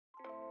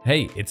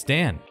Hey, it's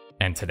Dan,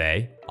 and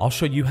today I'll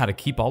show you how to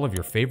keep all of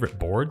your favorite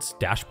boards,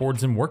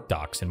 dashboards, and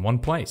workdocs in one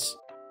place.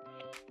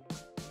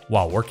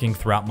 While working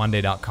throughout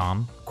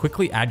monday.com,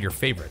 quickly add your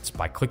favorites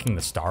by clicking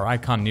the star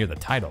icon near the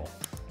title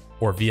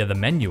or via the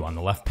menu on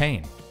the left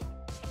pane.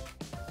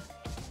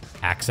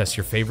 Access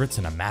your favorites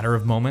in a matter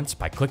of moments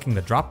by clicking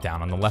the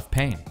drop-down on the left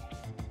pane.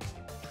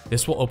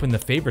 This will open the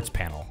Favorites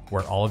panel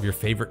where all of your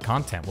favorite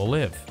content will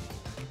live.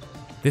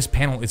 This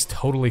panel is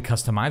totally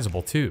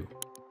customizable too.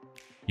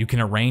 You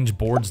can arrange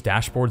boards,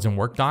 dashboards, and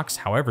workdocs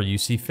however you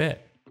see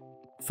fit.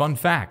 Fun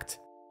fact,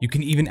 you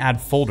can even add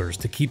folders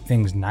to keep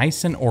things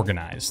nice and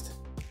organized.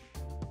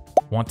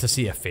 Want to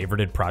see a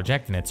favorited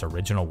project in its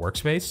original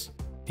workspace?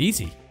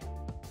 Easy.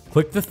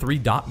 Click the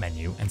three-dot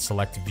menu and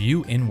select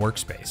View in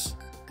Workspace.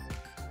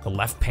 The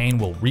left pane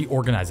will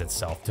reorganize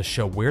itself to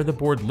show where the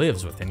board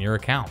lives within your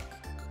account.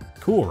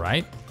 Cool,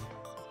 right?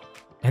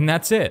 And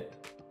that's it.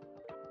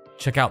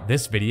 Check out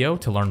this video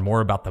to learn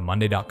more about the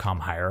monday.com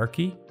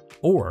hierarchy,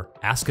 or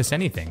ask us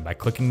anything by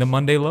clicking the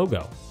Monday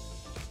logo.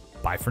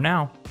 Bye for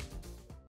now.